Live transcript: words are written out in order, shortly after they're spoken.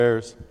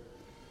prayers,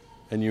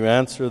 and you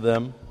answer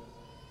them.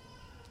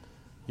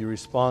 You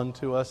respond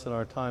to us in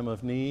our time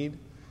of need,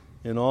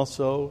 and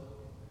also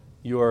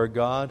you are a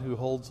God who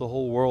holds the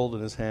whole world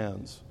in His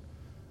hands.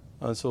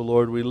 And so,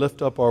 Lord, we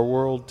lift up our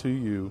world to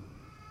you,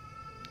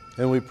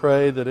 and we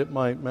pray that it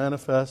might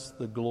manifest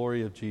the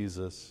glory of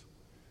Jesus.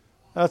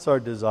 That's our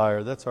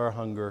desire, that's our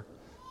hunger,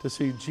 to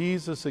see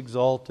Jesus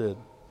exalted,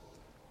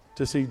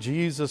 to see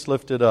Jesus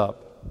lifted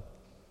up.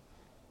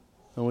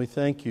 And we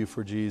thank you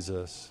for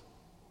Jesus.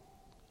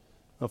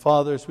 Now,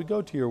 Father, as we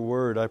go to your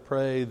word, I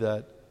pray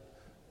that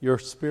your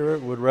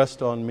Spirit would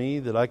rest on me,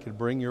 that I could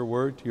bring your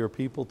word to your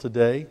people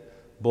today,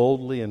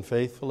 boldly and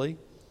faithfully.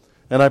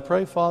 And I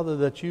pray, Father,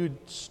 that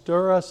you'd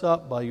stir us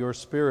up by your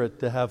Spirit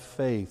to have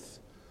faith,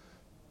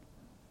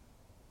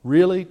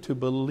 really to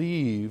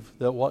believe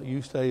that what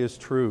you say is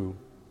true,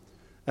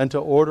 and to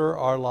order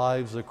our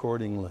lives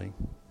accordingly.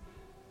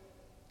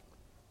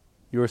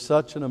 You are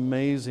such an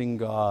amazing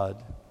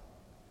God.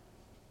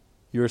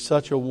 You are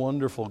such a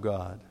wonderful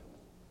God.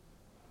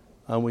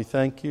 And we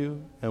thank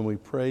you, and we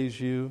praise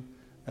you,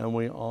 and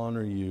we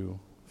honor you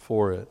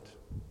for it.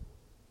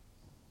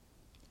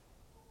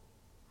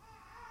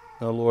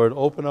 Now, Lord,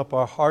 open up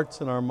our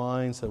hearts and our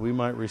minds that we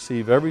might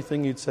receive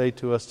everything you'd say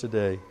to us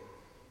today.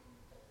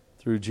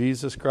 Through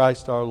Jesus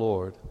Christ our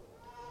Lord.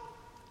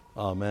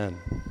 Amen.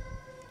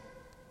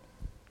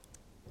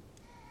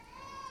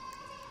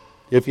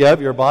 If you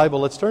have your Bible,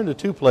 let's turn to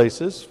two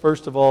places.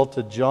 First of all,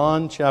 to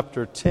John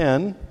chapter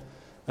 10,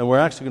 and we're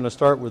actually going to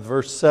start with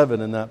verse 7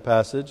 in that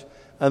passage.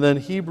 And then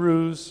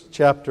Hebrews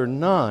chapter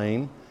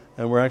 9,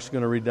 and we're actually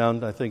going to read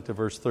down, I think, to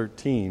verse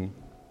 13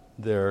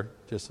 there,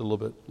 just a little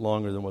bit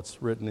longer than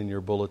what's written in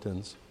your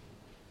bulletins.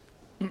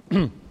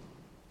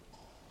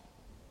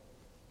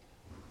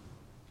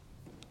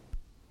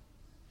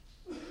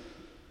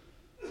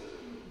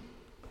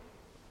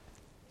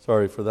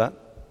 Sorry for that.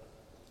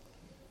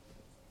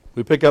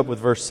 We pick up with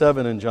verse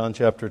 7 in John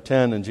chapter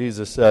 10, and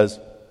Jesus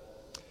says,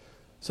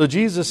 "So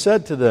Jesus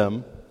said to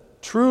them,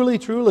 'Truly,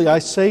 truly, I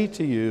say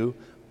to you,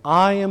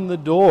 I am the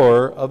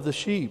door of the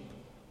sheep.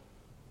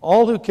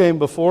 All who came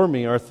before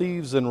me are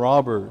thieves and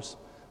robbers,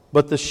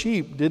 but the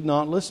sheep did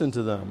not listen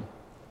to them.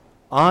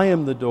 I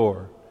am the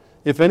door.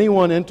 If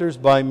anyone enters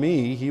by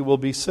me, he will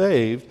be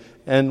saved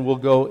and will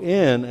go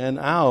in and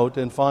out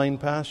and find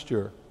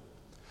pasture.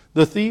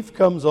 The thief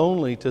comes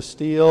only to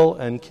steal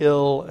and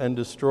kill and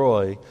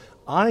destroy.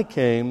 I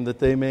came that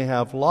they may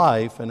have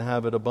life and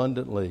have it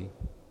abundantly.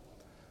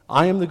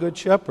 I am the good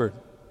shepherd.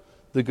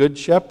 The good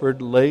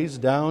shepherd lays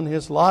down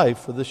his life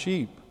for the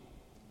sheep.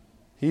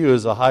 He who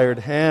is a hired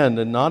hand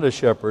and not a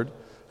shepherd,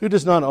 who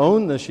does not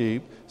own the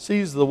sheep,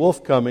 sees the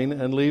wolf coming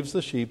and leaves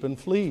the sheep and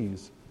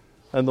flees.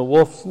 And the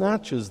wolf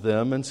snatches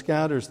them and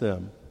scatters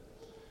them.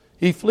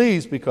 He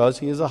flees because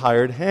he is a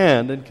hired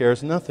hand and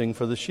cares nothing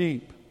for the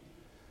sheep.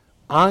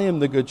 I am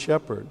the good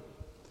shepherd.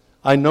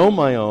 I know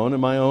my own,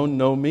 and my own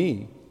know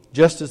me,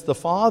 just as the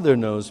Father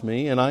knows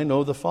me, and I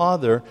know the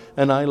Father,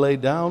 and I lay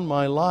down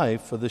my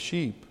life for the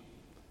sheep.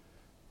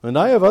 And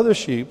I have other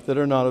sheep that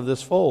are not of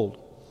this fold.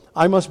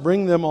 I must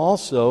bring them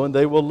also, and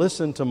they will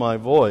listen to my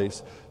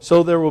voice.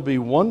 So there will be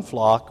one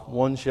flock,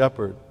 one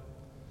shepherd.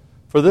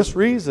 For this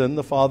reason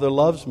the Father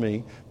loves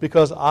me,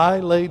 because I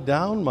lay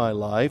down my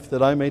life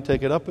that I may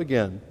take it up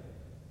again.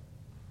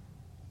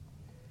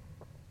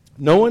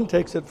 No one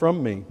takes it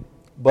from me,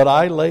 but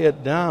I lay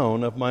it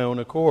down of my own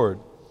accord.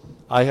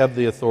 I have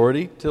the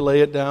authority to lay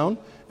it down,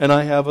 and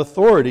I have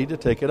authority to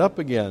take it up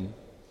again.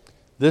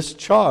 This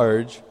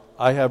charge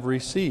I have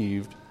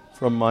received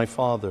from my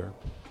Father."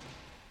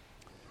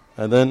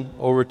 And then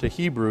over to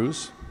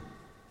Hebrews,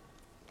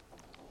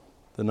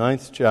 the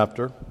 9th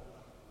chapter.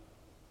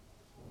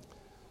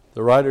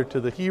 The writer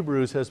to the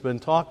Hebrews has been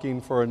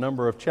talking for a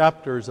number of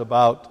chapters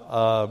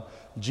about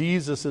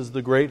Jesus as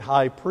the great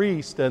high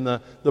priest and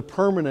the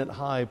permanent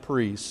high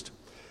priest.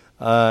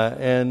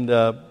 Talking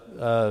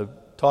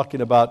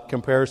about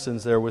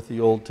comparisons there with the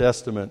Old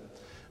Testament.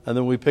 And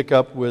then we pick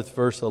up with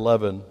verse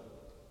 11.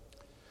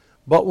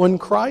 "But when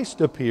Christ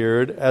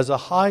appeared as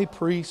a high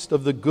priest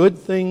of the good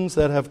things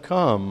that have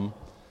come,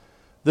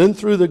 then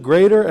through the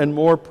greater and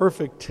more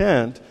perfect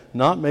tent,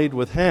 not made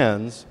with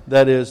hands,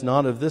 that is,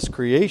 not of this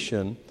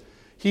creation,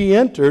 he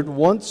entered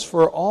once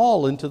for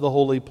all into the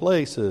holy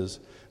places,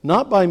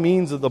 not by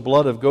means of the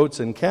blood of goats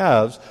and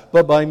calves,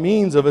 but by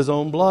means of his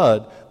own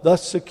blood,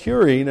 thus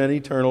securing an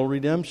eternal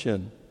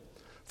redemption.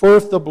 For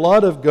if the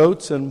blood of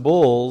goats and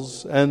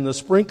bulls and the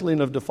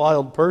sprinkling of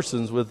defiled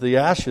persons with the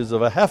ashes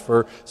of a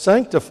heifer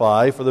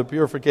sanctify for the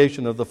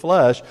purification of the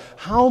flesh,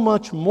 how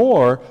much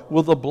more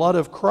will the blood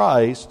of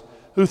Christ,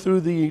 who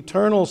through the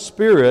eternal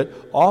Spirit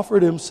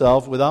offered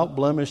himself without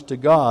blemish to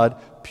God,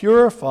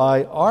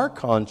 purify our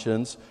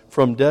conscience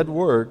from dead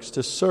works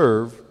to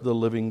serve the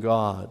living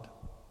God?"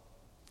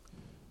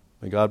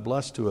 May God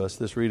bless to us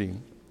this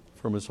reading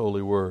from his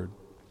holy word.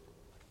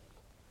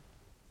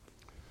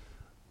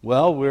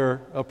 Well,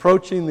 we're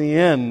approaching the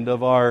end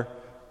of our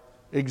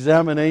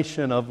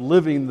examination of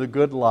living the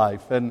good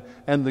life and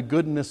the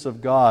goodness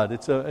of God.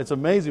 It's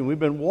amazing. We've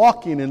been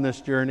walking in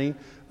this journey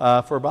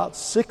for about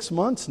 6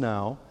 months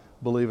now,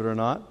 believe it or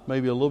not,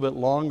 maybe a little bit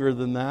longer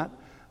than that,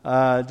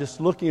 just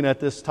looking at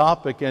this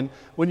topic. And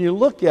when you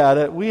look at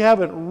it, we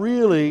haven't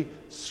really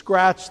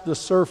scratched the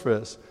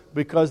surface,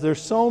 because there's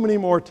so many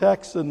more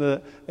texts in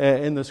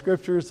the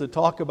Scriptures that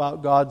talk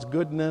about God's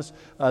goodness.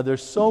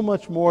 There's so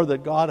much more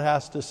that God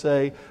has to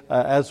say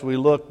as we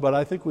look. But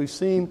I think we've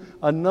seen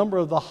a number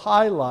of the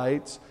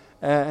highlights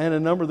and a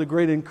number of the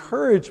great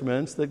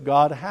encouragements that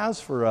God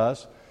has for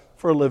us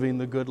for living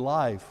the good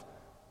life.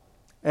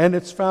 And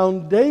its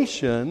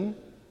foundation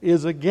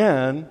is,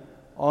 again,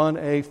 on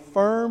a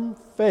firm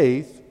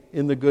faith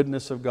in the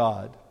goodness of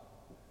God.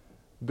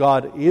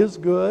 God is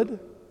good.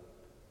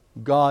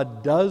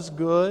 God does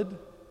good.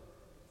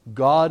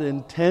 God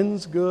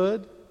intends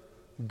good.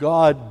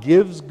 God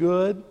gives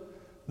good.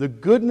 The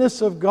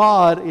goodness of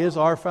God is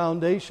our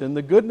foundation.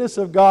 The goodness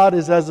of God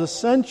is as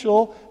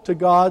essential to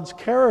God's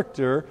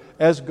character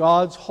as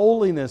God's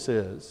holiness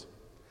is.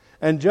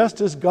 And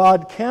just as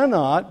God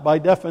cannot, by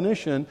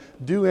definition,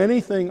 do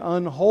anything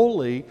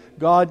unholy,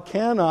 God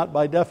cannot,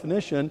 by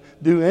definition,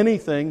 do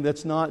anything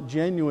that's not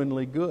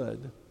genuinely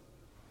good.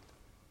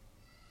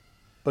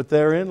 But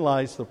therein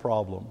lies the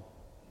problem.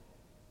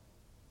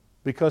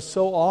 Because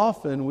so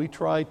often we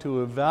try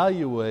to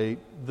evaluate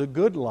the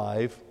good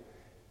life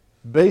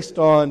based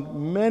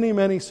on many,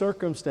 many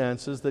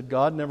circumstances that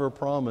God never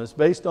promised,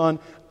 based on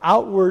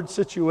outward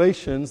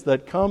situations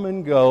that come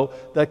and go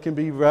that can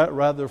be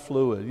rather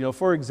fluid.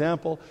 For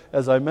example,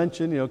 as I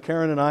mentioned,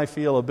 Karen and I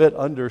feel a bit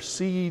under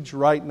siege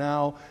right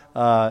now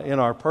in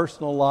our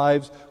personal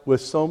lives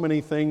with so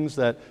many things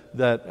that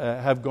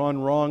have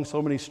gone wrong,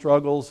 so many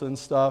struggles and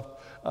stuff,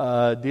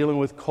 dealing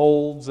with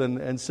colds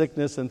and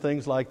sickness and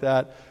things like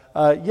that.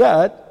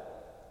 Yet,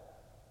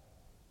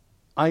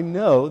 I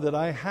know that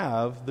I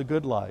have the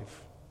good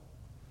life.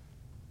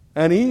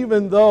 And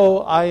even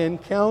though I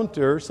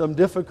encounter some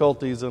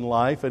difficulties in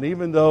life, and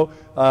even though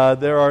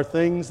there are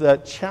things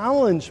that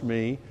challenge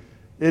me,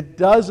 it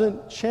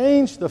doesn't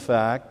change the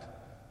fact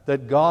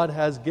that God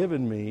has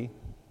given me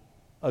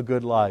a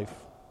good life,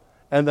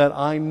 and that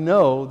I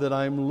know that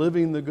I'm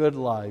living the good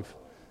life.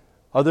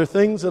 Are there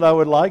things that I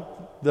would like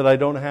that I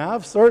don't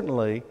have?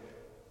 Certainly,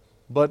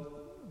 but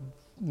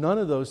none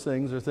of those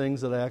things are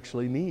things that I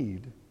actually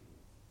need.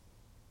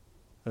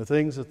 They're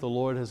things that the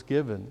Lord has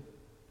given.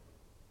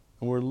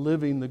 And we're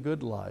living the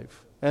good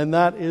life. And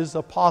that is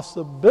a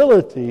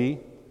possibility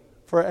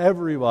for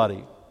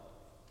everybody.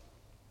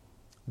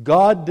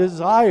 God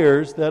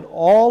desires that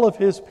all of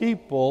His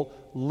people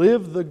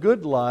live the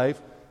good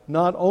life,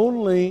 not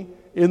only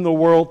in the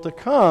world to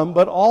come,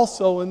 but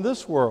also in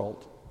this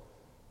world.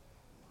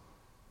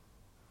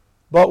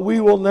 But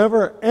we will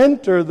never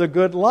enter the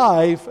good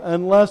life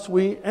unless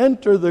we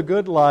enter the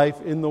good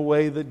life in the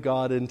way that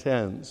God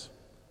intends.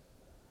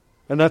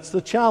 And that's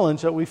the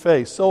challenge that we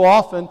face. So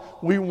often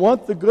we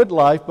want the good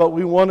life, but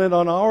we want it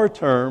on our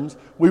terms.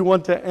 We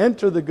want to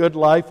enter the good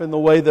life in the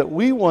way that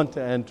we want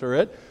to enter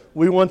it.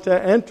 We want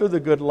to enter the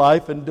good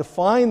life and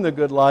define the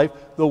good life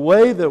the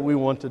way that we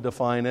want to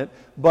define it.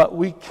 But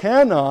we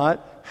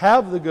cannot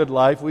have the good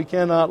life. We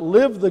cannot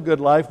live the good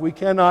life. We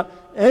cannot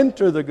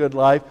enter the good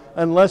life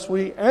unless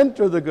we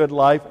enter the good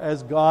life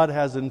as God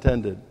has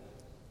intended.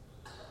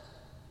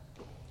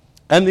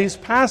 And these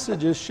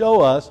passages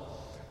show us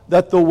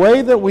that the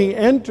way that we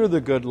enter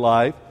the good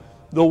life,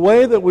 the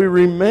way that we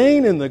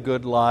remain in the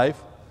good life,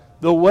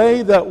 the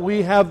way that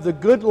we have the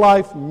good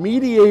life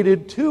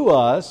mediated to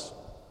us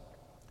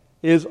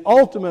is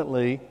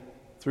ultimately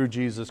through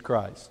Jesus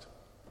Christ.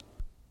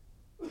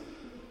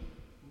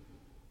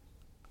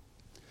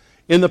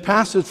 In the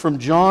passage from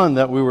John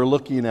that we were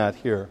looking at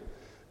here,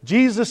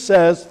 Jesus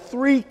says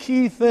 3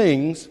 key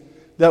things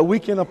that we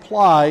can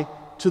apply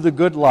to the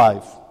good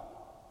life.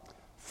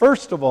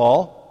 First of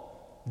all,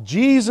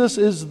 Jesus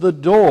is the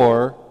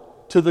door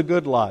to the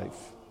good life.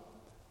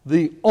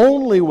 The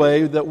only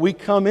way that we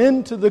come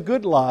into the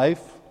good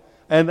life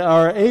and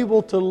are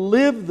able to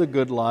live the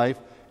good life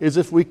is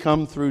if we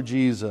come through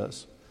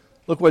Jesus.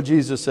 Look what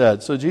Jesus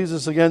said. So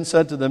Jesus again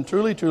said to them,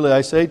 "Truly, truly,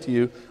 I say to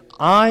you,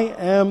 I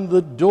am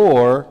the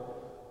door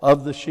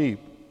of the sheep."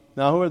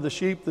 Now, who are the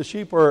sheep? The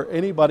sheep are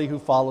anybody who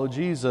follow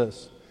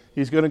Jesus.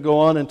 He's going to go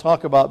on and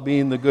talk about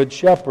being the good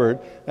shepherd.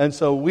 And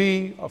so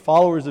we,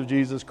 followers of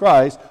Jesus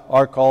Christ,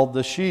 are called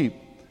the sheep.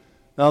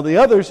 Now the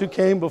others who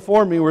came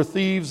before me were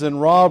thieves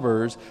and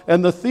robbers,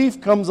 and the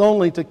thief comes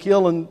only to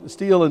kill and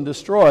steal and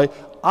destroy.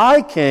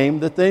 I came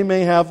that they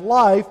may have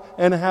life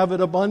and have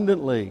it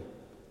abundantly.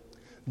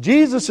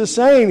 Jesus is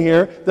saying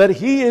here that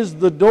He is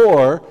the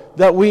door,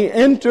 that we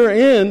enter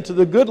into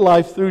the good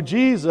life through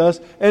Jesus,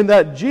 and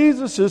that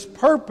Jesus'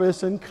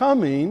 purpose in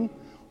coming,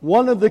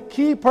 one of the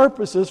key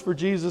purposes for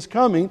Jesus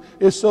coming,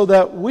 is so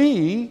that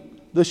we,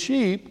 the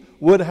sheep,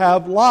 would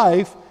have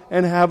life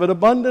and have it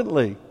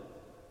abundantly.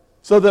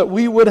 So that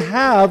we would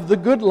have the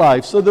good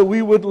life, so that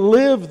we would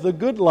live the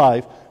good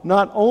life,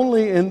 not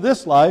only in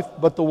this life,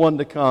 but the one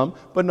to come,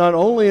 but not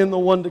only in the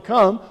one to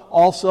come,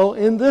 also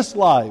in this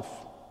life.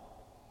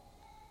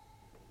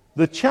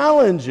 The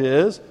challenge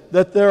is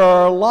that there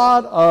are a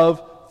lot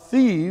of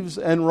thieves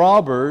and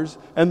robbers,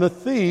 and the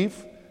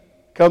thief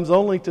comes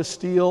only to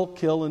steal,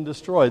 kill, and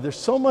destroy. There's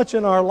so much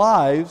in our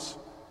lives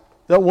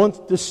that wants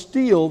to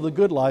steal the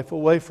good life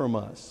away from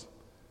us.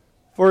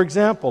 For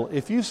example,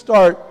 if you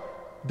start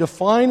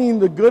defining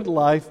the good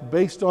life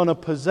based on a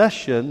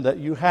possession that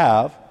you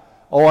have,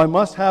 oh, I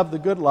must have the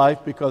good life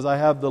because I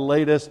have the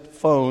latest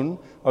phone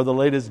or the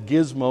latest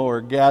gizmo or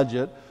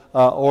gadget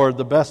or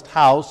the best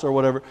house or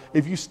whatever.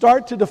 If you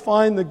start to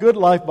define the good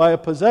life by a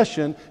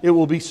possession, it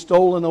will be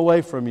stolen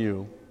away from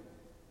you.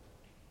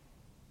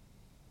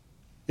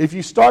 If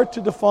you start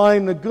to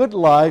define the good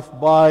life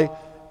by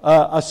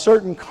a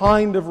certain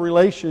kind of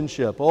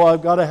relationship, oh,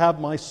 I've got to have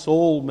my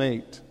soul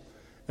mate,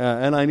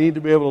 and I need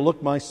to be able to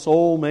look my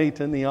soul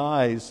mate in the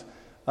eyes,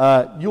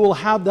 you will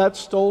have that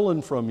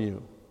stolen from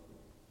you.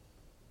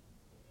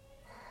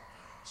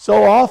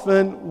 So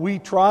often we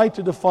try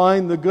to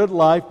define the good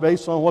life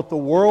based on what the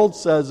world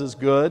says is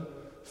good,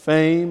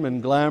 fame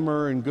and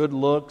glamour and good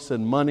looks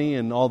and money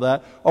and all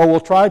that. Or we'll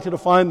try to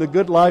define the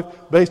good life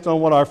based on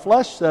what our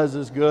flesh says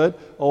is good.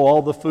 Oh,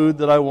 all the food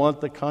that I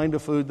want, the kind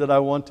of food that I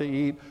want to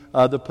eat,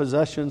 the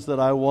possessions that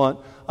I want.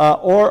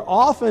 Or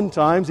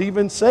oftentimes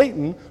even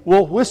Satan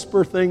will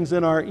whisper things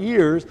in our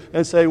ears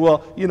and say,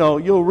 well,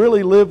 you'll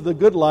really live the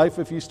good life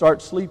if you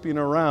start sleeping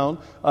around.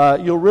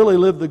 You'll really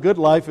live the good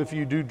life if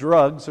you do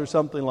drugs or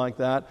something like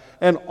that.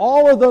 And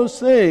all of those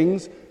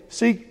things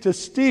seek to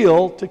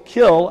steal, to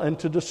kill, and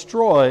to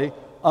destroy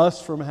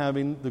us from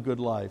having the good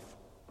life.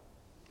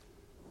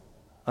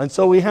 And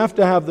so we have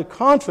to have the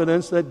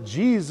confidence that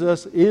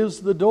Jesus is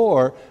the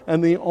door,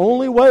 and the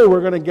only way we're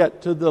going to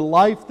get to the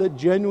life that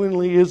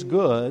genuinely is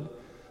good,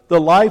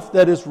 the life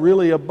that is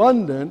really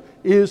abundant,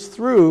 is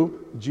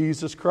through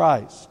Jesus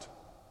Christ.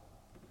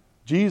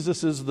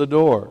 Jesus is the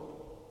door.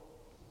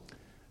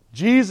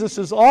 Jesus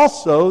is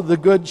also the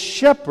good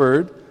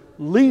shepherd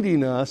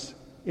leading us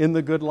in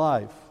the good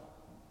life.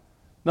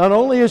 Not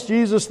only is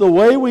Jesus the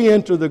way we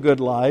enter the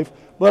good life,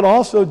 but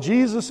also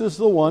Jesus is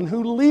the one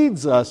who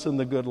leads us in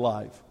the good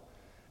life.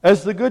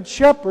 As the good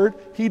shepherd,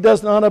 he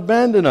does not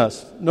abandon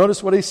us.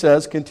 Notice what he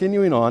says,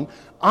 continuing on,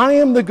 I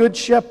am the good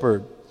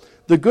shepherd.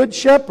 The good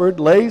shepherd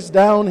lays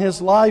down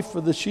his life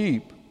for the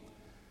sheep.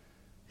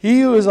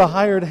 He who is a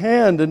hired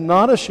hand and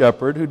not a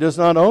shepherd, who does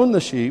not own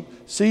the sheep,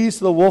 sees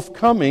the wolf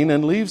coming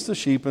and leaves the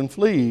sheep and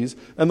flees,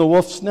 and the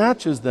wolf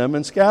snatches them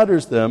and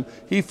scatters them.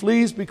 He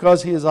flees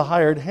because he is a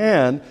hired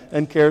hand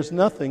and cares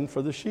nothing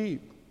for the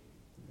sheep.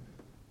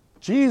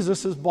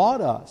 Jesus has bought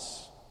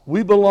us.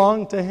 We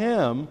belong to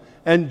him,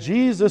 and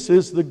Jesus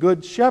is the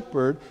good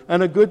shepherd,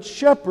 and a good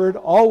shepherd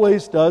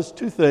always does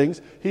two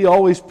things. He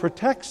always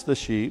protects the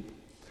sheep,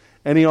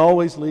 and he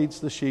always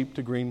leads the sheep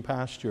to green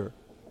pasture.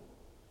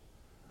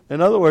 In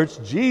other words,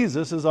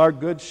 Jesus, as our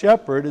good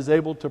shepherd, is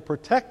able to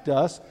protect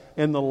us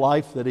in the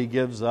life that he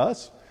gives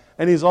us,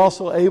 and he's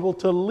also able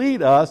to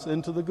lead us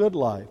into the good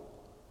life.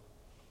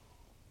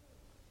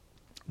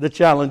 The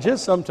challenge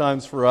is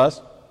sometimes for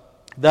us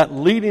that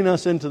leading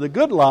us into the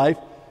good life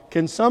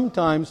can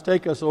sometimes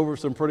take us over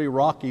some pretty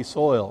rocky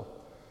soil. I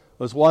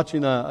was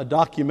watching a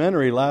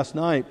documentary last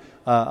night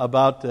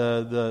about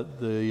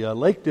the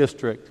Lake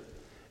District,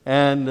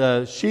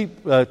 and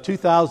sheep,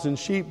 2,000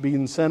 sheep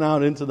being sent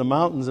out into the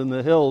mountains and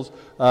the hills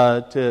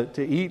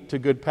to eat to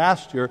good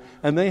pasture,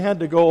 and they had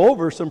to go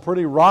over some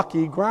pretty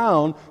rocky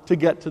ground to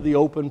get to the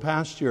open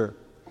pasture.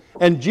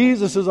 And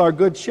Jesus is our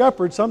good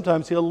shepherd.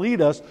 Sometimes he'll lead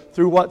us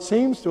through what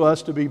seems to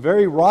us to be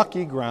very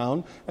rocky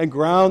ground, and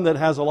ground that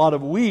has a lot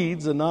of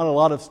weeds and not a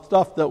lot of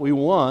stuff that we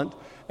want.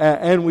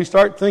 And we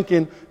start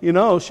thinking,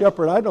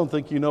 shepherd, I don't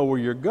think you know where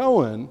you're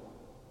going.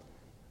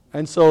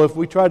 And so if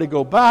we try to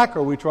go back,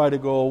 or we try to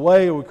go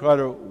away, or we try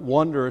to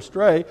wander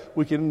astray,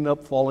 we can end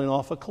up falling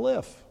off a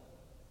cliff.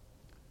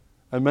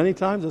 And many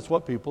times that's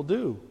what people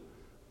do.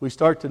 We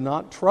start to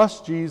not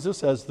trust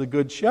Jesus as the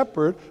good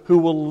shepherd who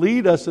will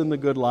lead us in the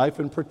good life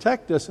and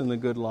protect us in the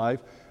good life,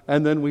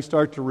 and then we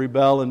start to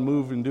rebel and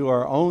move and do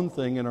our own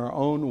thing in our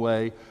own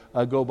way,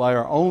 go by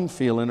our own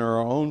feeling or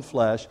our own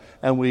flesh,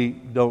 and we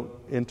don't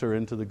enter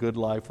into the good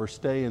life or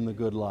stay in the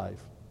good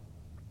life.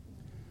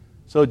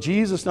 So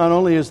Jesus not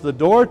only is the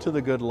door to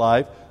the good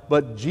life,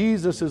 but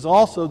Jesus is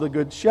also the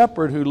good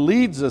shepherd who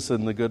leads us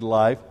in the good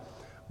life.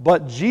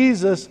 But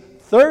Jesus,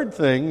 third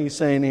thing he's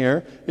saying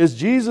here, is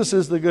Jesus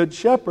is the good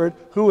shepherd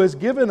who has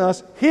given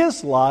us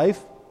his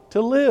life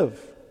to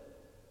live.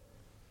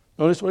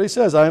 Notice what he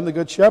says, I am the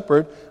good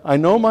shepherd. I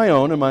know my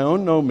own, and my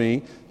own know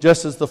me,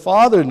 just as the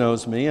Father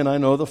knows me, and I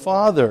know the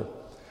Father.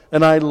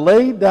 And I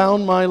lay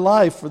down my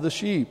life for the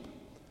sheep.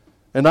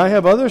 And I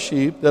have other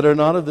sheep that are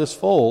not of this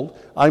fold.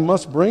 I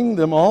must bring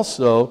them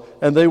also,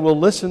 and they will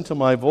listen to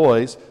my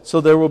voice.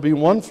 So there will be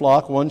one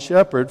flock, one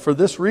shepherd. For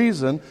this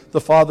reason the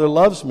Father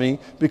loves me,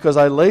 because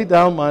I lay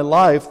down my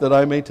life that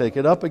I may take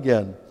it up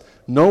again.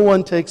 No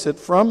one takes it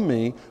from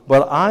me,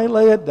 but I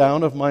lay it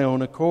down of my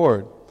own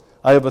accord.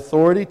 I have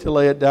authority to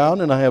lay it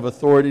down, and I have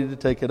authority to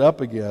take it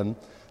up again.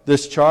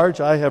 This charge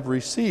I have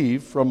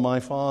received from my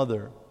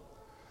Father.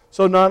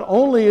 So not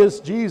only is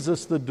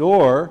Jesus the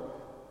door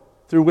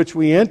through which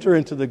we enter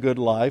into the good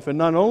life. And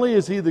not only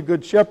is He the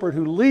good shepherd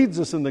who leads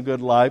us in the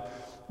good life,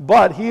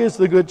 but He is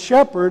the good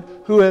shepherd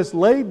who has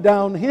laid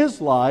down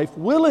His life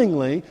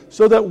willingly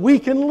so that we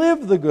can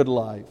live the good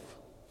life.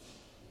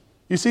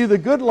 You see, the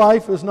good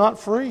life is not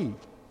free.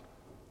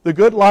 The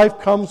good life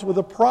comes with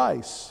a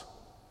price.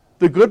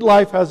 The good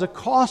life has a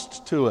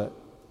cost to it.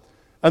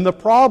 And the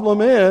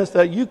problem is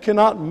that you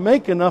cannot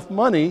make enough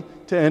money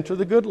to enter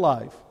the good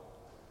life.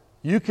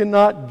 You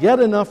cannot get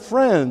enough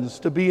friends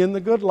to be in the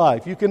good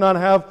life. You cannot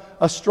have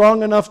a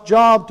strong enough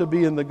job to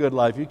be in the good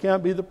life. You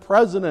can't be the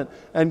president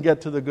and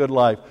get to the good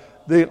life.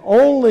 The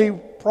only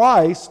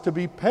price to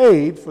be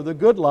paid for the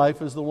good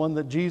life is the one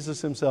that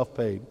Jesus Himself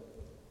paid.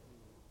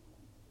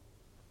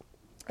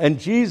 And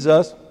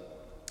Jesus,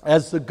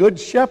 as the good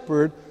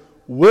shepherd,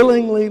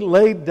 willingly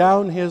laid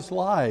down His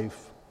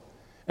life.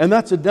 And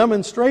that's a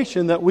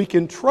demonstration that we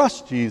can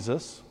trust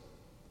Jesus.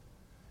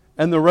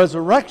 And the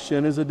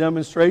resurrection is a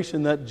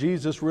demonstration that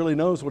Jesus really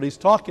knows what He's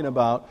talking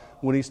about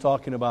when He's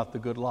talking about the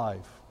good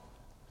life.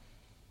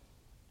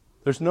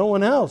 There's no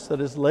one else that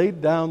has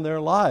laid down their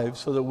lives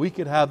so that we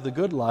could have the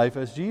good life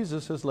as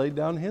Jesus has laid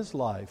down His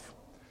life.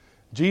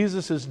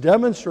 Jesus has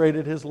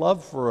demonstrated His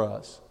love for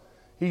us.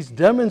 He's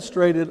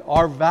demonstrated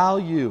our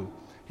value.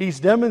 He's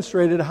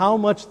demonstrated how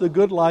much the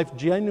good life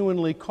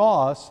genuinely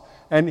costs,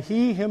 and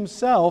He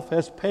Himself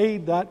has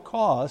paid that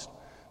cost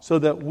so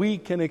that we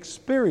can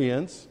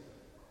experience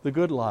the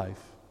good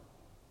life.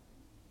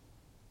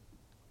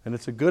 And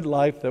it's a good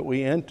life that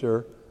we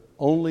enter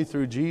only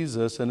through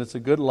Jesus, and it's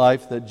a good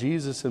life that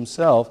Jesus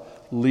Himself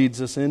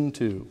leads us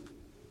into.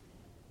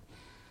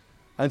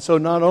 And so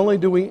not only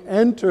do we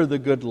enter the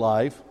good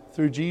life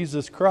through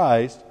Jesus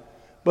Christ,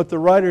 but the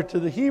writer to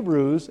the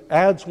Hebrews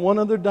adds one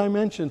other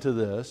dimension to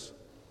this,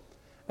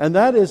 and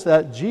that is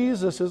that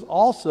Jesus is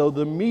also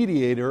the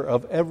mediator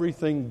of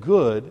everything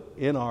good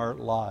in our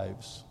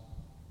lives.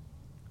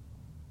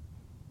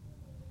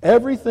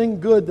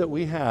 Everything good that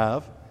we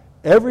have,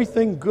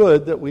 everything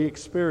good that we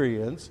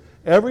experience,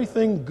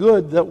 everything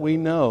good that we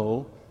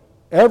know,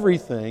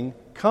 everything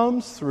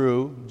comes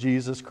through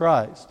Jesus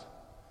Christ.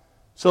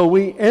 So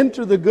we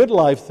enter the good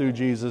life through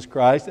Jesus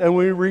Christ, and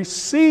we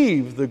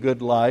receive the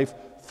good life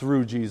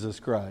through Jesus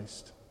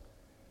Christ.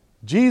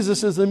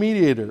 Jesus is the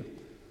mediator.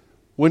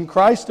 When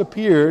Christ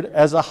appeared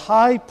as a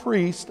high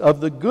priest of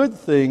the good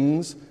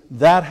things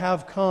that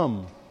have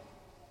come.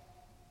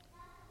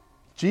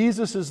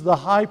 Jesus is the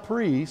high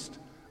priest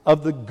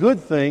of the good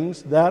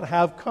things that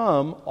have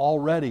come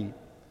already.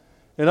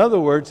 In other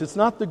words, it's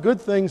not the good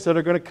things that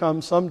are going to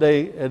come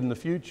someday in the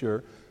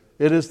future.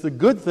 It is the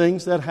good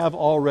things that have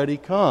already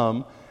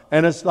come.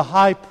 And as the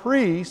high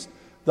priest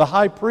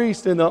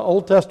in the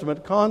Old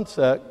Testament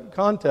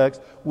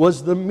context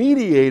was the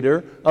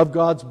mediator of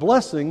God's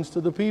blessings to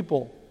the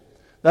people.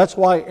 That's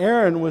why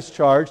Aaron was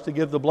charged to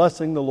give the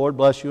blessing, the Lord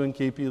bless you and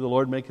keep you, the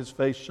Lord make His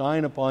face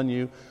shine upon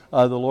you,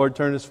 the Lord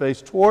turn His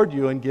face toward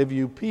you and give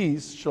you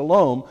peace,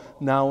 shalom,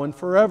 now and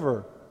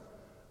forever.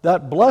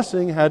 That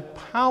blessing had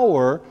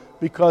power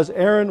because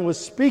Aaron was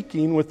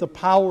speaking with the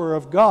power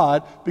of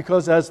God,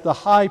 because as the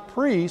high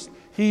priest,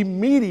 he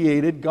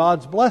mediated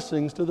God's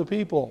blessings to the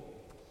people.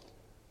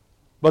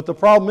 But the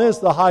problem is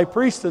the high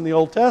priest in the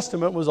Old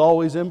Testament was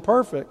always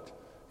imperfect.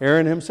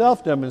 Aaron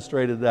himself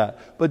demonstrated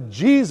that. But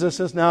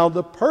Jesus is now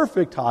the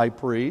perfect high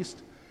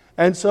priest,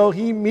 and so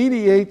He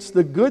mediates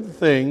the good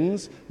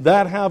things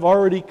that have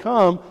already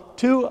come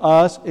to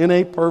us in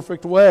a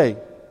perfect way.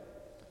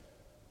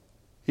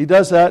 He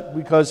does that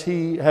because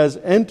He has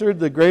entered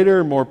the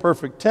greater and more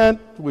perfect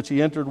tent, which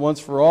He entered once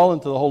for all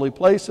into the holy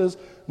places,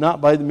 not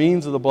by the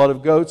means of the blood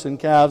of goats and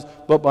calves,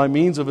 but by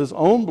means of His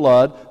own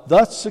blood,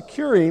 thus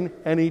securing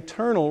an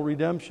eternal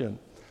redemption.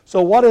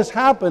 So what has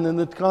happened in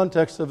the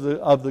context of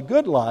the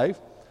good life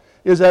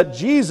is that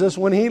Jesus,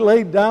 when He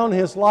laid down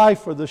His life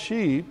for the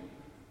sheep,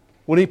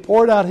 when He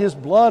poured out His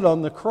blood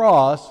on the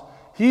cross,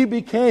 He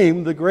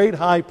became the great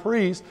high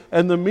priest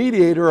and the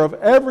mediator of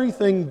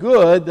everything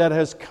good that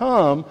has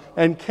come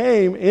and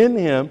came in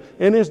Him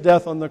in His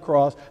death on the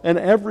cross, and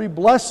every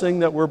blessing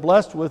that we're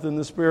blessed with in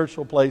the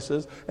spiritual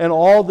places, and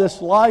all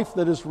this life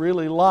that is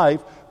really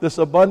life, this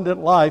abundant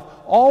life,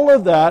 all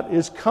of that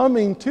is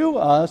coming to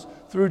us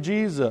through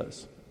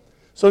Jesus.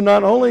 So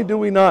not only do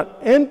we not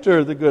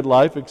enter the good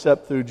life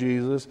except through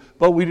Jesus,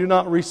 but we do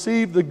not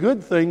receive the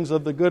good things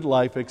of the good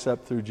life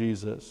except through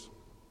Jesus.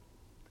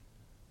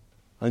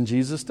 And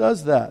Jesus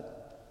does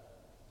that.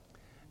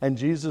 And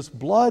Jesus'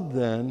 blood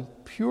then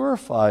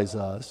purifies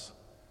us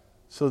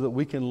so that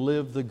we can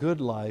live the good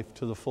life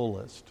to the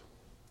fullest.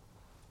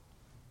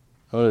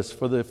 Notice,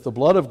 if the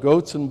blood of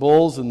goats and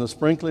bulls and the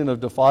sprinkling of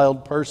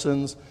defiled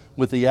persons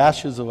with the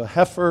ashes of a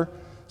heifer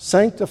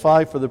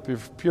sanctify for the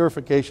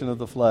purification of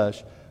the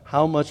flesh,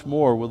 how much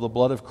more will the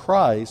blood of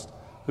Christ,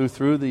 who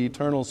through the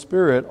eternal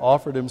Spirit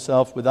offered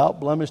Himself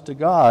without blemish to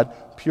God,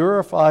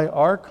 purify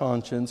our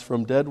conscience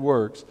from dead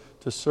works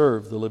to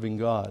serve the living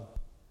God.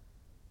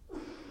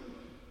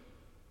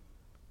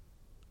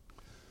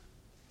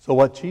 So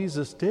what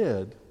Jesus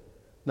did,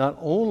 not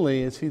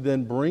only is He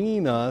then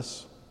bringing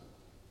us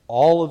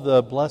all of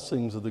the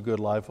blessings of the good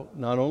life.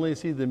 Not only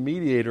is he the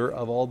mediator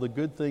of all the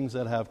good things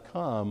that have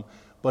come,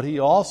 but he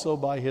also,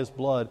 by his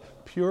blood,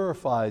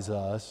 purifies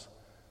us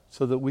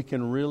so that we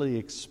can really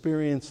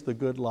experience the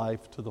good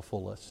life to the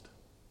fullest.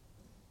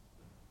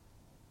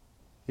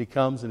 He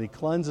comes and he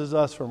cleanses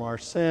us from our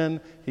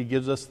sin. He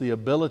gives us the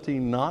ability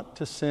not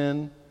to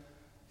sin.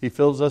 He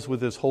fills us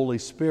with his Holy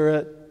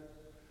Spirit.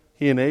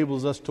 He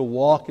enables us to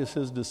walk as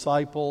his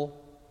disciple.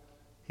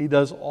 He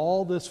does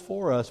all this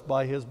for us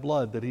by his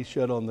blood that he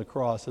shed on the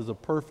cross as a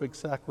perfect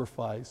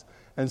sacrifice.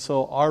 And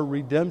so our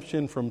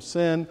redemption from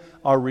sin,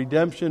 our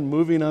redemption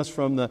moving us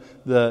from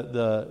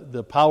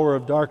the power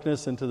of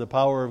darkness into the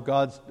power of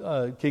God's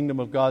kingdom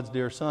of God's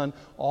dear Son,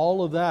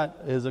 all of that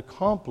is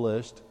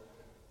accomplished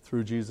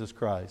through Jesus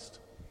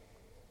Christ,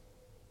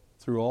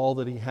 through all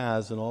that he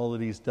has and all that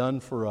he's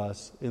done for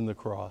us in the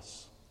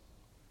cross.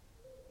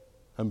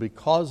 And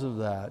because of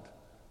that,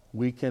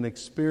 we can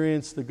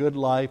experience the good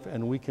life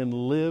and we can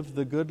live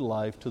the good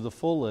life to the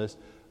fullest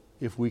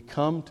if we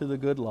come to the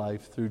good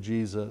life through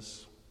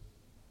Jesus.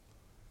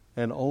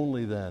 And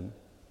only then.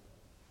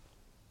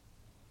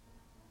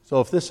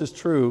 So if this is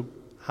true,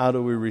 how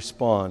do we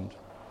respond?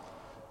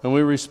 And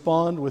we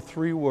respond with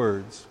 3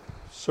 words: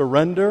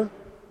 surrender,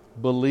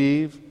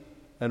 believe,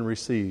 and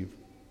receive.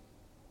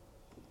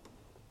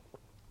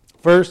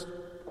 First,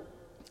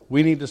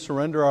 we need to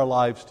surrender our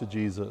lives to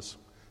Jesus.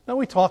 Now,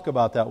 we talk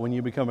about that when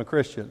you become a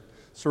Christian.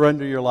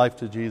 Surrender your life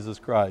to Jesus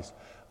Christ.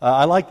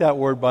 I like that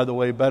word, by the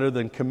way, better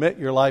than commit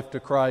your life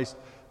to Christ,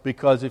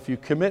 because if you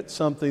commit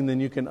something, then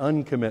you can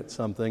uncommit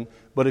something.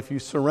 But if you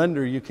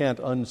surrender, you can't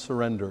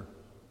unsurrender.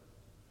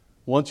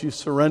 Once you've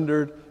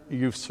surrendered,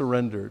 you've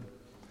surrendered.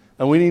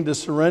 And we need to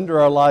surrender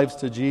our lives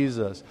to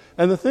Jesus.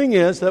 And the thing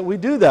is that we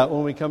do that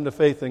when we come to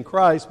faith in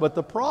Christ, but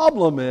the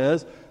problem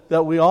is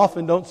that we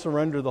often don't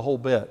surrender the whole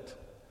bit.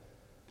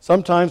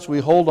 Sometimes we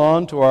hold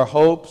on to our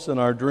hopes and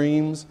our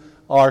dreams,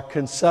 our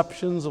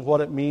conceptions of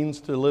what it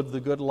means to live the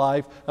good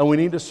life, and we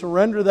need to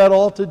surrender that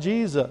all to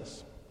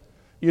Jesus.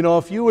 You know,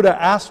 if you would have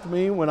asked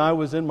me when I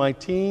was in my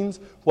teens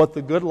what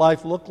the good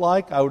life looked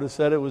like, I would have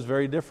said it was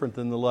very different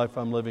than the life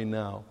I'm living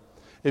now.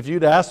 If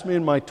you'd asked me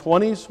in my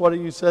 20s what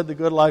you said the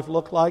good life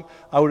looked like,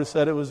 I would have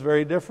said it was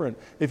very different.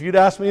 If you'd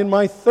asked me in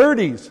my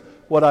 30s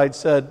what I'd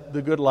said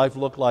the good life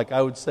looked like,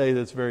 I would say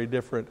that's very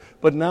different.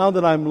 But now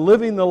that I'm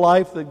living the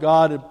life that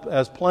God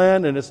has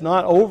planned and it's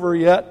not over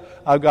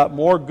yet, I've got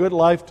more good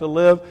life to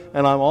live,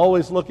 and I'm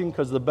always looking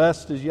because the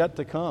best is yet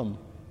to come.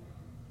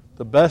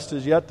 The best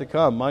is yet to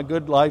come. My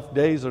good life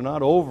days are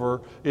not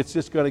over. It's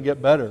just going to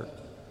get better.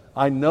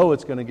 I know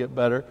it's going to get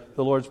better.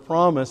 The Lord's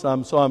promise.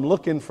 So I'm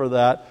looking for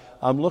that.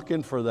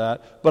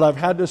 But I've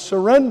had to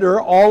surrender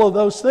all of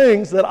those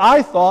things that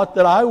I thought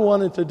that I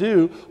wanted to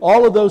do,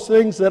 all of those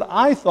things that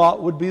I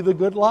thought would be the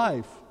good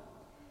life.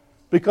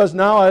 Because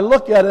now I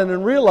look at it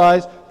and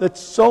realize that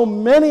so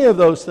many of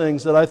those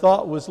things that I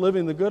thought was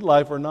living the good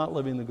life are not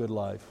living the good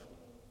life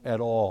at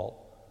all,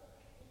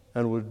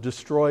 and would have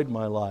destroyed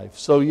my life.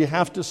 So you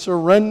have to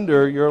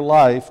surrender your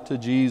life to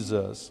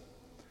Jesus.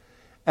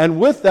 And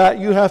with that,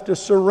 you have to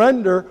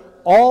surrender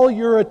all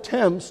your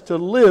attempts to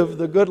live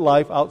the good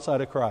life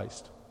outside of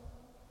Christ.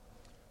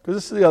 Because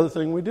this is the other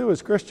thing we do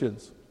as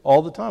Christians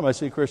all the time. I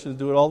see Christians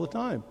do it all the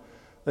time.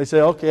 They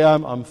say, okay,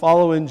 I'm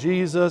following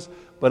Jesus,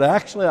 but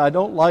actually I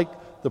don't like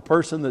the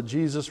person that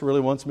Jesus really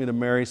wants me to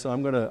marry, so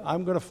I'm going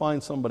to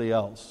find somebody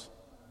else.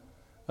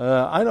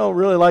 I don't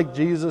really like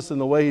Jesus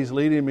and the way he's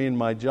leading me in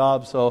my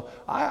job, so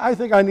I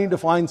think I need to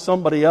find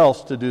somebody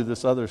else to do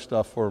this other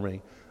stuff for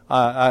me.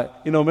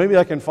 Maybe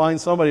I can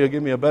find somebody who'll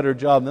give me a better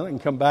job, and then I can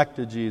come back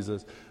to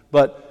Jesus.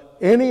 But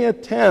any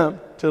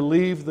attempt to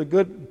lead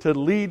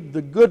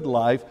the good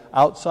life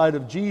outside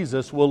of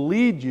Jesus will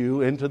lead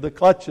you into the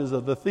clutches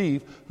of the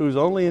thief, whose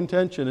only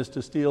intention is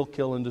to steal,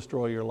 kill, and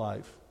destroy your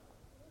life.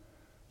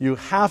 You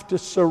have to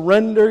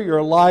surrender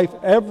your life,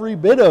 every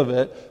bit of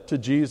it, to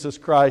Jesus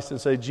Christ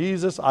and say,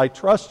 Jesus, I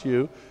trust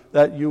you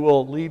that you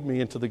will lead me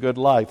into the good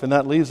life. And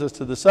that leads us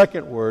to the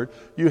second word.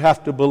 You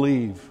have to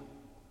believe.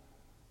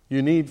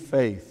 You need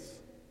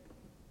faith.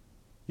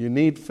 You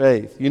need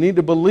faith. You need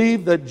to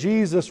believe that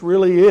Jesus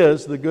really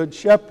is the good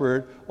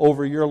shepherd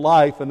over your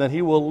life and that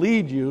he will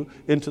lead you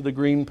into the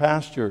green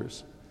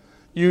pastures.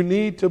 You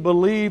need to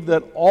believe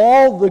that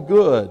all the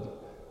good,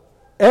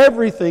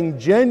 everything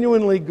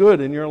genuinely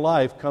good in your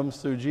life comes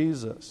through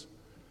Jesus.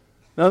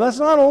 Now, that's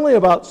not only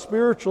about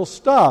spiritual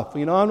stuff.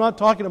 I'm not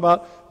talking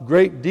about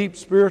great, deep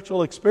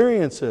spiritual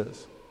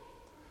experiences.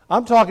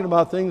 I'm talking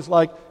about things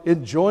like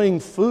enjoying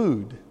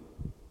food.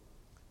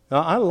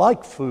 Now, I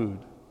like food.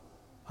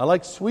 I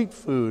like sweet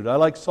food. I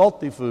like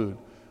salty food.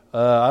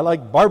 I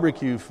like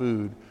barbecue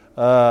food.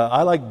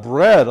 I like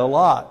bread a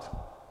lot.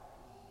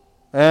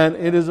 And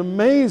it is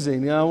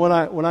amazing, when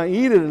I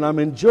eat it and I'm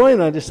enjoying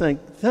it, I just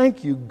think,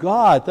 thank you,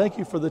 God. Thank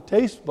you for the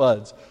taste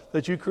buds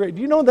that you created.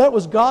 You know, that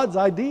was God's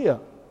idea.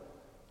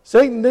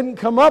 Satan didn't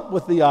come up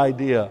with the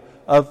idea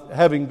of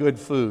having good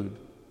food.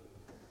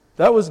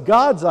 That was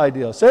God's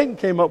idea. Satan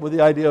came up with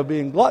the idea of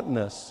being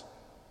gluttonous.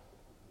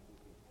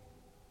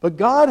 But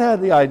God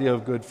had the idea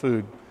of good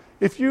food.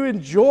 If you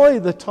enjoy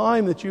the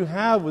time that you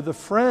have with a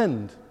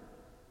friend,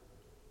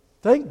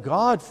 thank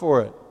God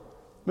for it.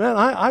 Man,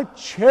 I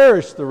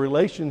cherish the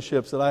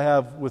relationships that I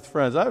have with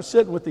friends. I was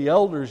sitting with the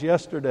elders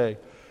yesterday,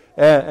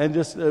 and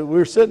just we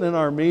were sitting in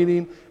our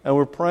meeting, and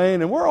we're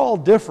praying, and we're all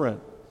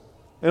different.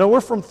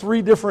 We're from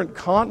 3 different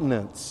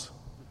continents.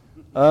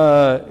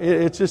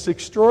 It's just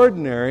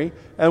extraordinary.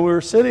 And we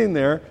were sitting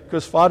there,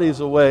 because Fadi's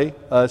away,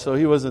 so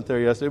he wasn't there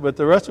yesterday, but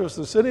the rest of us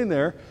were sitting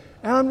there,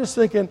 and I'm just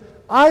thinking,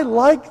 I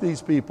like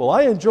these people.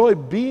 I enjoy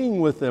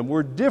being with them.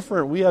 We're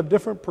different. We have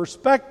different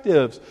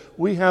perspectives.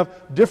 We have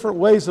different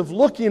ways of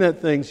looking at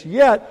things.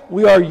 Yet,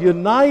 we are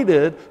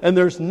united, and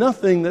there's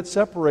nothing that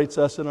separates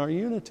us in our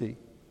unity.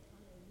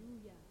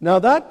 Now,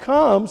 that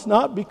comes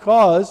not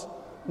because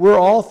we're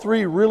all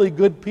 3 really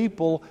good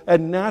people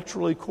and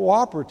naturally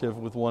cooperative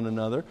with one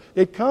another.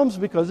 It comes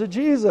because of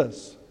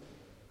Jesus.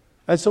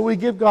 And so we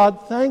give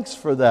God thanks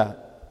for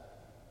that.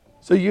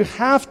 So you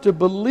have to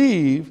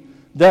believe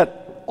that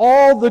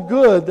all the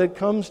good that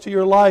comes to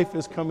your life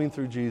is coming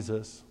through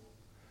Jesus.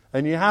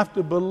 And you have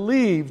to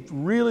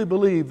really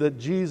believe that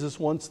Jesus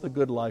wants the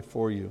good life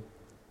for you.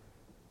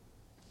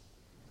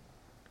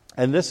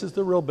 And this is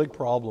the real big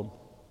problem.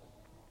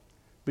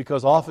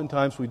 Because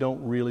oftentimes we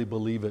don't really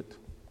believe it.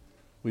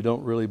 We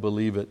don't really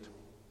believe it.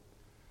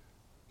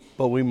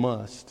 But we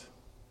must,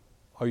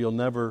 or you'll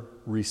never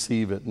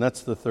receive it. And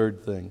that's the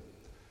third thing.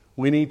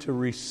 We need to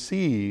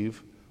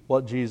receive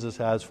what Jesus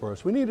has for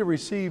us. We need to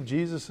receive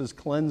Jesus'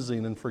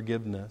 cleansing and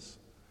forgiveness.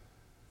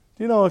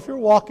 You know, if you're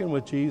walking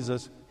with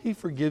Jesus, He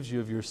forgives you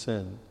of your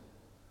sin.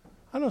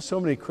 I know so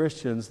many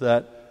Christians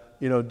that,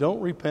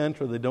 don't repent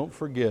or they don't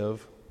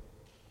forgive.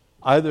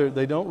 Either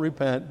they don't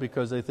repent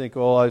because they think,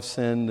 I've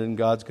sinned and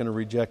God's going to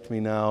reject me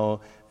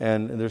now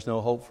and there's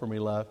no hope for me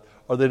left.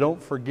 Or they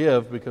don't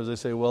forgive because they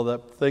say,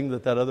 that thing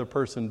that other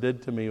person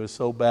did to me was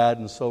so bad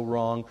and so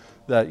wrong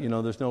that,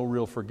 there's no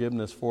real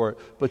forgiveness for it.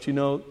 But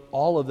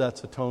all of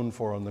that's atoned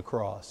for on the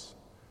cross.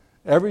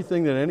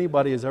 Everything that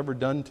anybody has ever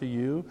done to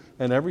you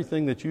and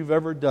everything that you've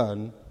ever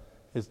done,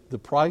 the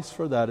price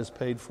for that is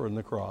paid for in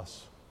the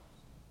cross.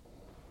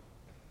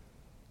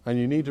 And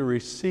you need to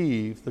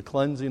receive the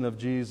cleansing of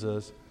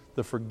Jesus,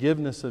 the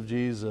forgiveness of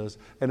Jesus,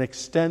 and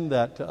extend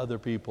that to other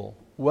people,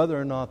 whether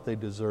or not they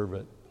deserve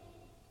it.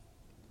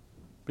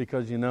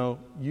 Because you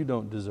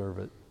don't deserve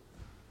it.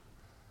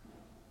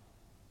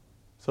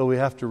 So we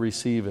have to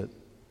receive it.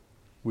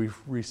 We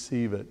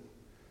receive it.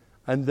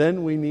 And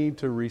then we need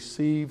to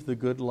receive the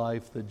good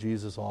life that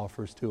Jesus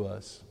offers to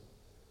us.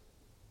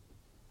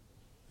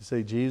 You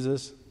say,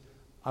 Jesus,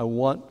 I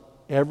want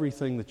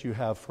everything that you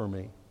have for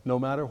me, no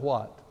matter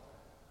what.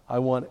 I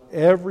want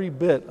every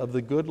bit of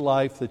the good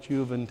life that you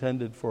have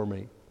intended for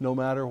me, no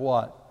matter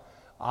what.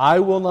 I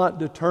will not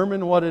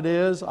determine what it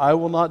is. I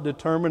will not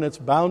determine its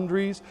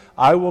boundaries.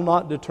 I will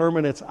not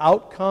determine its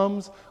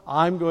outcomes.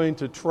 I'm going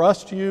to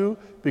trust you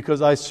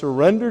because I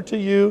surrender to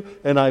you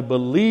and I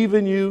believe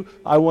in you.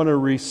 I want to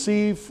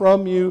receive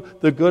from you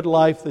the good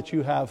life that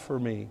you have for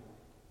me.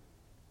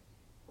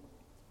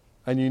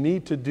 And you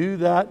need to do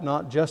that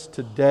not just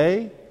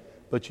today,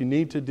 but you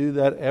need to do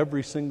that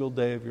every single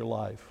day of your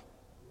life.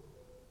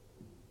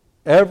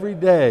 Every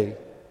day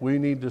we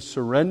need to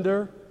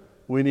surrender,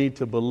 we need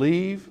to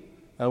believe,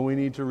 and we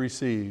need to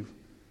receive.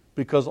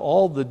 Because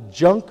all the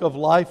junk of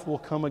life will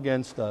come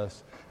against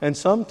us. And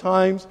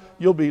sometimes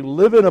you'll be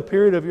living a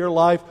period of your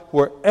life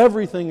where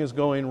everything is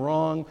going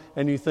wrong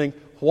and you think,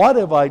 what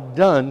have I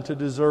done to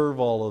deserve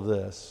all of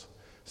this?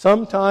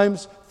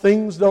 Sometimes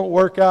things don't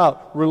work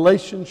out.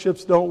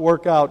 Relationships don't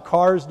work out.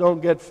 Cars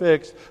don't get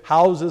fixed.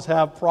 Houses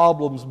have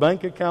problems.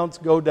 Bank accounts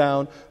go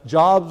down.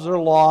 Jobs are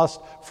lost.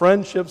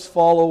 Friendships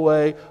fall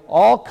away.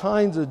 All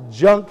kinds of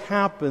junk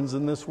happens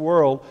in this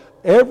world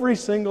every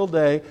single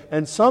day,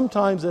 and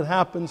sometimes it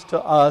happens to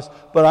us.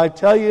 But I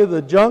tell you,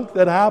 the junk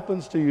that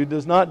happens to you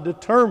does not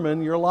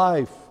determine your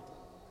life.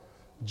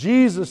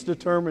 Jesus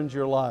determines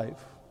your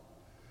life.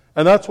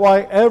 And that's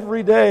why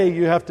every day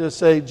you have to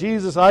say,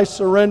 Jesus, I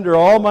surrender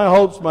all my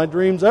hopes, my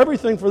dreams,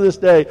 everything for this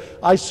day,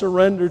 I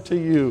surrender to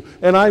you.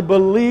 And I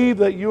believe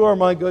that you are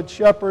my good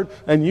shepherd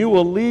and you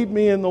will lead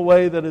me in the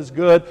way that is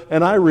good,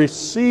 and I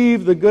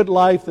receive the good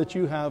life that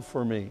you have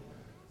for me.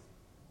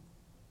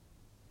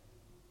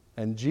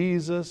 And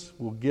Jesus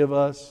will give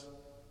us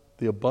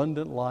the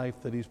abundant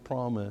life that He's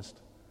promised,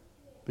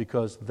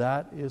 because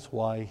that is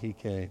why He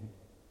came.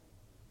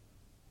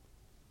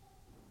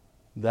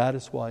 That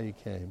is why He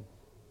came.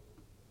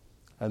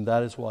 And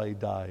that is why He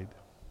died.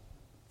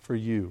 For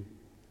you,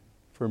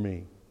 for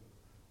me.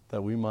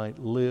 That we might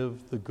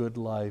live the good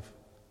life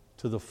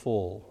to the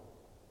full.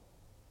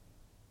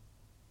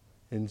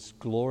 In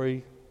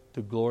glory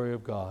to glory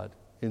of God.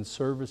 In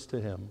service to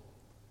Him.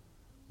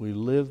 We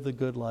live the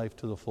good life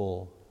to the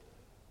full.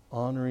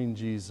 Honoring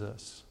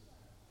Jesus.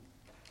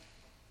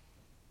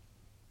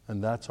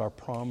 And that's our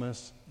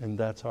promise and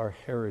that's our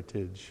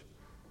heritage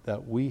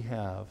that we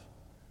have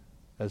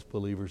as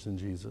believers in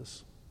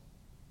Jesus.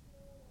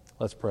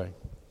 Let's pray.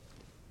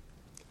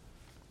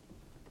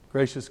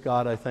 Gracious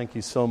God, I thank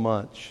you so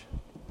much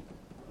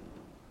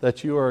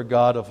that you are a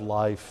God of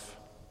life.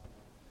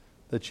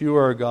 that you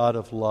are a God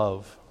of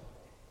love,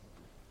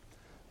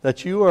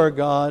 that you are a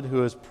God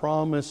who has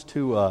promised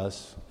to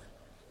us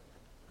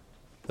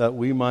that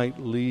we might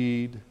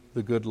lead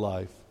the good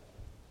life.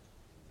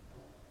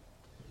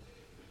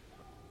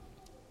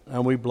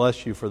 And we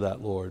bless you for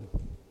that, Lord.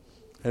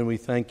 And we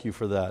thank you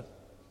for that.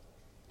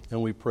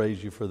 And we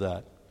praise you for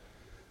that.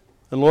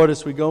 And Lord,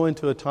 as we go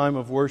into a time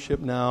of worship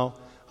now,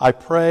 I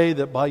pray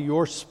that by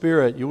your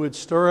Spirit you would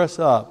stir us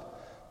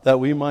up, that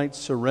we might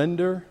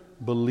surrender,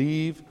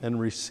 believe, and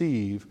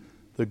receive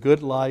the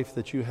good life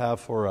that you have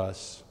for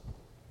us.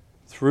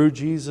 Through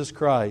Jesus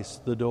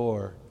Christ, the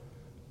door,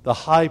 the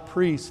high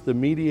priest, the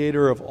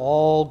mediator of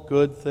all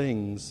good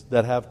things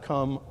that have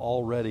come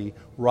already,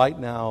 right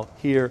now,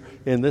 here,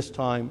 in this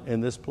time,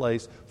 in this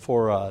place,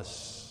 for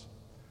us,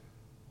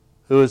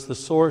 who is the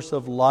source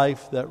of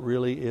life that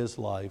really is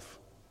life.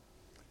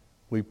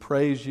 We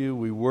praise you,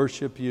 we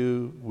worship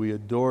you, we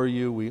adore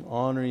you, we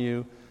honor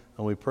you,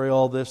 and we pray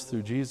all this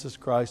through Jesus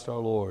Christ our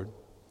Lord.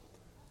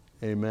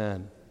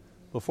 Amen.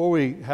 Before we have